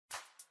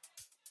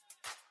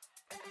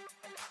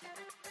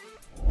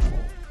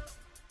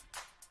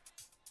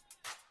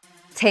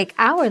Take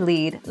our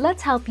lead,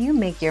 let's help you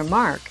make your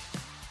mark.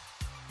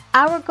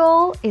 Our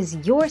goal is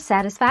your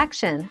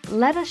satisfaction.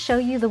 Let us show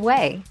you the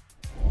way.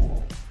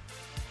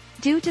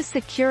 Due to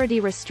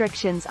security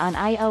restrictions on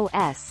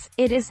iOS,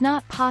 it is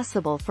not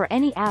possible for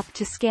any app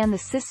to scan the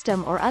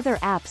system or other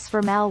apps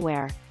for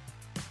malware.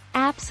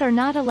 Apps are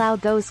not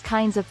allowed those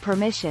kinds of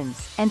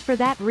permissions, and for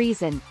that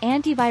reason,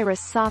 antivirus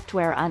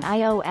software on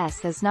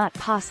iOS is not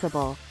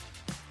possible.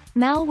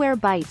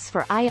 Malwarebytes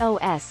for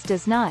iOS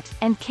does not,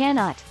 and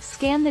cannot,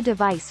 scan the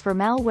device for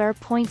malware.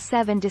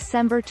 7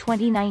 December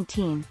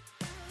 2019.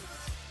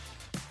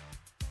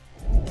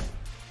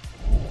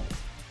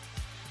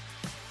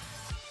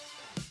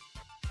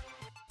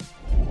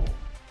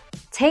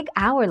 Take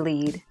our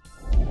lead.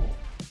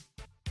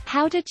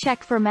 How to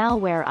check for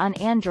malware on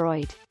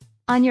Android.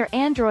 On your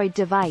Android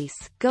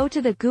device, go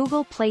to the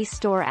Google Play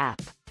Store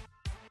app.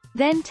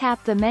 Then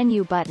tap the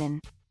menu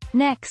button.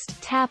 Next,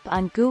 tap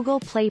on Google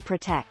Play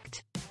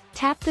Protect.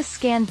 Tap the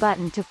scan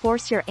button to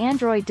force your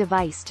Android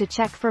device to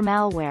check for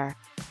malware.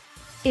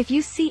 If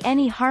you see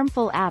any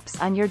harmful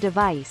apps on your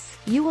device,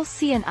 you will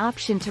see an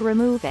option to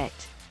remove it.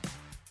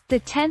 The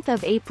 10th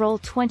of April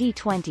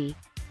 2020.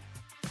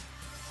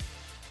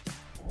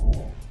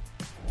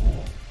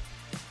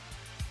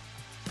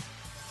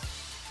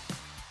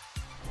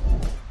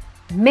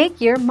 Make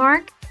your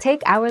mark,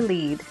 take our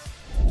lead.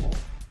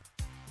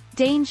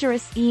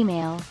 Dangerous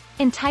email.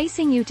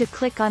 Enticing you to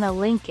click on a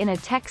link in a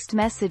text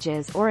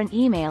messages or an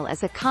email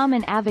is a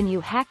common avenue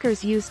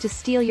hackers use to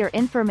steal your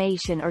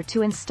information or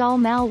to install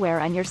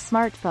malware on your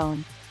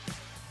smartphone.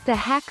 The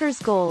hacker's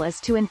goal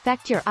is to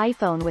infect your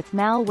iPhone with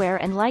malware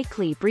and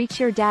likely breach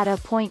your data.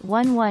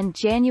 11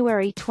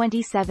 January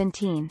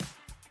 2017.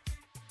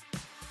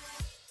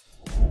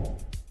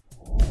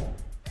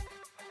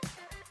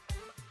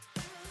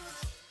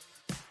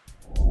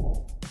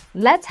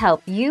 Let's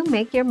help you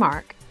make your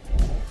mark.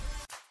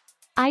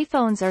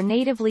 iPhones are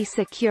natively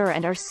secure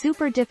and are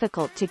super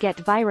difficult to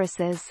get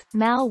viruses,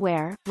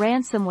 malware,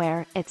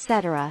 ransomware,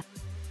 etc.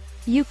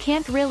 You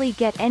can't really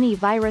get any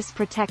virus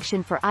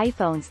protection for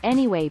iPhones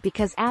anyway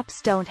because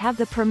apps don't have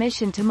the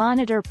permission to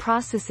monitor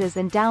processes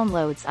and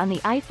downloads on the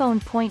iPhone.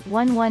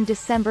 11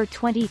 December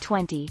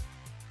 2020.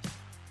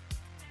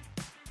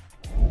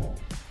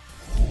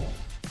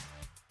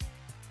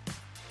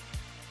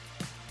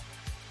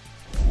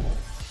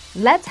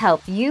 Let's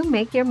help you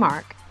make your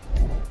mark.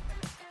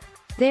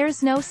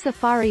 There's no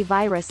Safari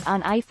virus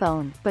on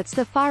iPhone, but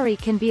Safari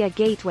can be a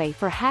gateway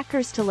for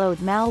hackers to load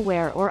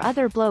malware or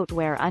other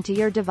bloatware onto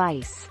your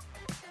device.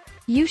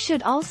 You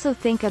should also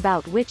think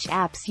about which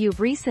apps you've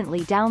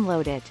recently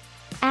downloaded.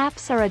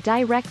 Apps are a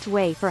direct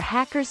way for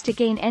hackers to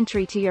gain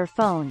entry to your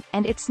phone,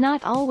 and it's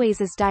not always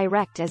as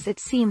direct as it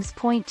seems.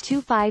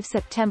 25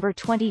 September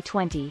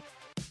 2020.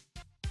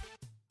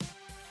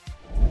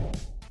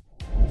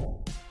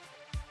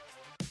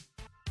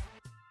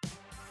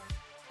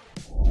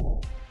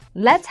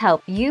 Let's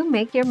help you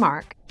make your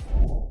mark.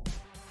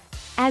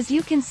 As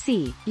you can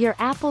see, your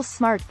Apple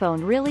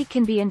smartphone really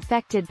can be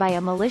infected by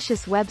a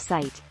malicious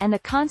website, and the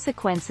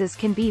consequences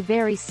can be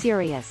very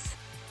serious.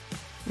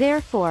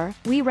 Therefore,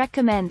 we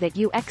recommend that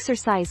you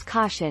exercise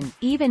caution,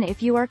 even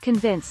if you are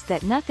convinced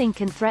that nothing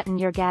can threaten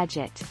your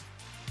gadget.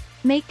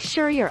 Make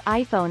sure your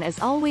iPhone is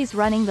always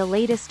running the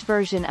latest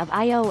version of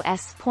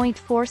iOS.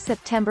 4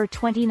 September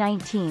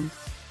 2019.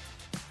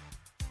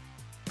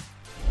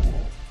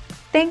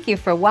 Thank you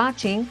for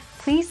watching.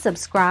 Please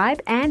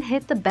subscribe and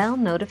hit the bell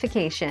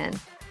notification.